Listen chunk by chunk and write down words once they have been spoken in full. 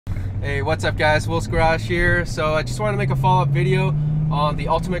Hey, what's up guys, Will's Garage here. So I just wanted to make a follow-up video on the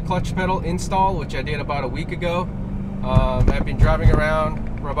ultimate clutch pedal install, which I did about a week ago. I've been driving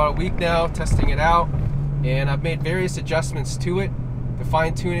around for about a week now, testing it out, and I've made various adjustments to it to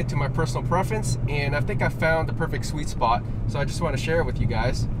fine-tune it to my personal preference, and I think I found the perfect sweet spot, so I just want to share it with you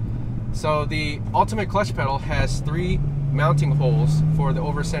guys. So the ultimate clutch pedal has 3 mounting holes for the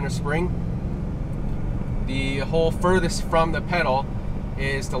over-center spring. The hole furthest from the pedal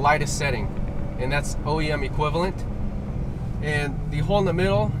is the lightest setting, and that's OEM equivalent, and the hole in the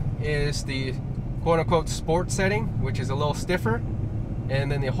middle is the quote-unquote sport setting, which is a little stiffer,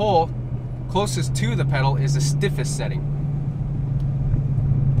 and then the hole closest to the pedal is the stiffest setting.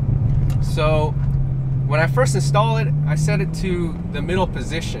 So when I first installed it, I set it to the middle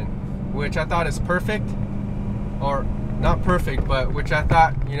position, which I thought is perfect, or not perfect, but which I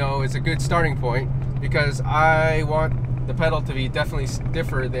thought, you know, is a good starting point, because I want the pedal to be definitely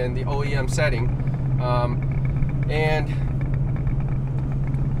stiffer than the OEM setting. And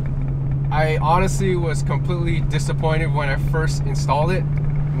I honestly was completely disappointed when I first installed it.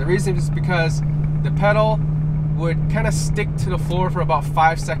 And the reason is because the pedal would kind of stick to the floor for about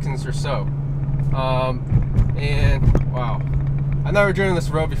 5 seconds or so. And wow, I've never driven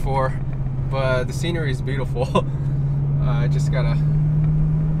this road before, but the scenery is beautiful. I just gotta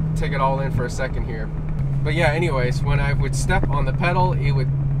take it all in for a second here. But yeah, anyways, when I would step on the pedal, it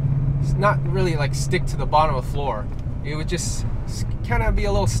would not really like stick to the bottom of the floor. It would just kind of be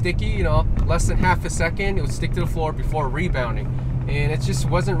a little sticky, you know, less than half a second. It would stick to the floor before rebounding, and it just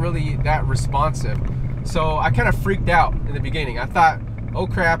wasn't really that responsive. So I kind of freaked out in the beginning. I thought, oh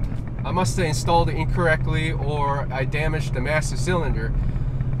crap, I must have installed it incorrectly, or I damaged the master cylinder,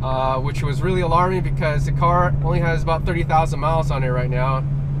 which was really alarming because the car only has about 30,000 miles on it right now.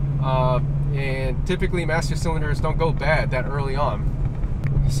 And typically master cylinders don't go bad that early on.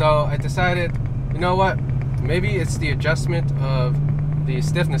 So I decided, you know what, maybe it's the adjustment of the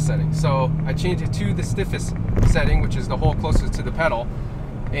stiffness setting. So I changed it to the stiffest setting, which is the hole closest to the pedal,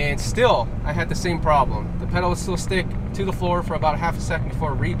 and still I had the same problem. The pedal would still stick to the floor for about half a second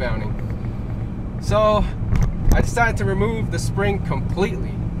before rebounding. So I decided to remove the spring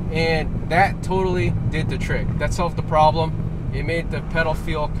completely, and that totally did the trick. That solved the problem. It made the pedal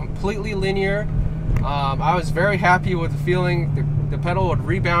feel completely linear. I was very happy with the feeling. The pedal would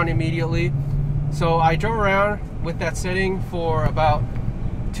rebound immediately. So I drove around with that setting for about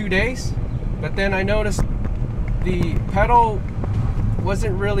 2 days, but then I noticed the pedal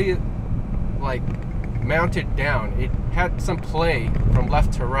wasn't really like mounted down. It had some play from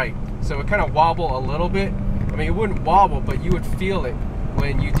left to right, so it kind of wobbled a little bit. I mean, it wouldn't wobble, but you would feel it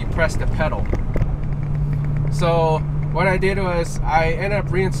when you depress the pedal. So what I did was I ended up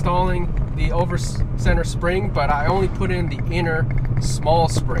reinstalling the over-center spring, but I only put in the inner small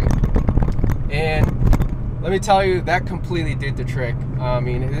spring. And let me tell you, that completely did the trick. I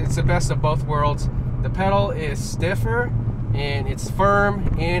mean, it's the best of both worlds. The pedal is stiffer, and it's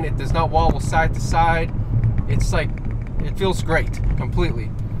firm, and it does not wobble side to side. It's like, it feels great,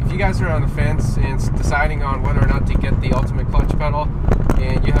 completely. If you guys are on the fence and deciding on whether or not to get the ultimate clutch pedal,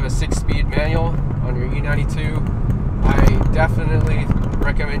 and you have a 6-speed manual on your E92, I definitely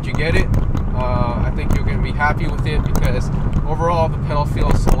recommend you get it. I think you're going to be happy with it because overall the pedal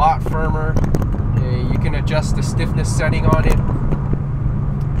feels a lot firmer. You can adjust the stiffness setting on it.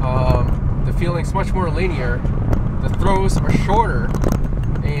 The feeling's much more linear. The throws are shorter,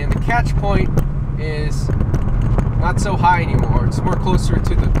 and the catch point is not so high anymore. It's more closer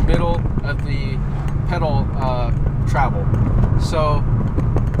to the middle of the pedal travel. So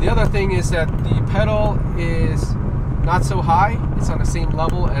the other thing is that the pedal is not so high. It's on the same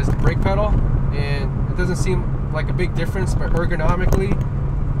level as the brake pedal, and it doesn't seem like a big difference, but ergonomically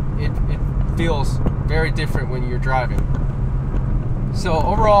it feels very different when you're driving. So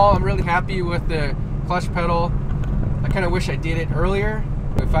overall, I'm really happy with the clutch pedal. I kind of wish I did it earlier.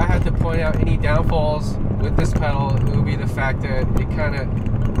 If I had to point out any downfalls with this pedal, it would be the fact that it kind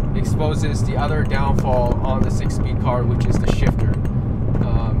of exposes the other downfall on the 6-speed car, which is the shifter.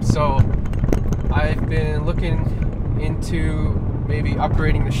 So I've been looking into maybe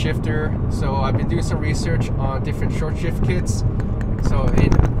upgrading the shifter. So I've been doing some research on different short shift kits. So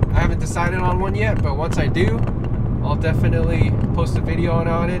I haven't decided on one yet, but once I do, I'll definitely post a video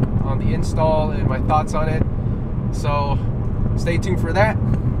on it, on the install and my thoughts on it. So stay tuned for that.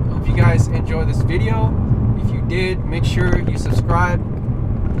 I hope you guys enjoy this video. If you did, make sure you subscribe,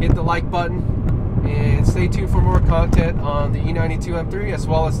 hit the like button, and stay tuned for more content on the E92 M3 as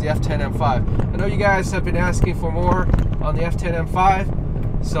well as the F10 M5. I know you guys have been asking for more on the F10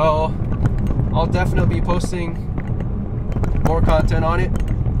 M5, so I'll definitely be posting more content on it.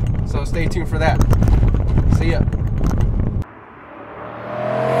 So stay tuned for that. See ya.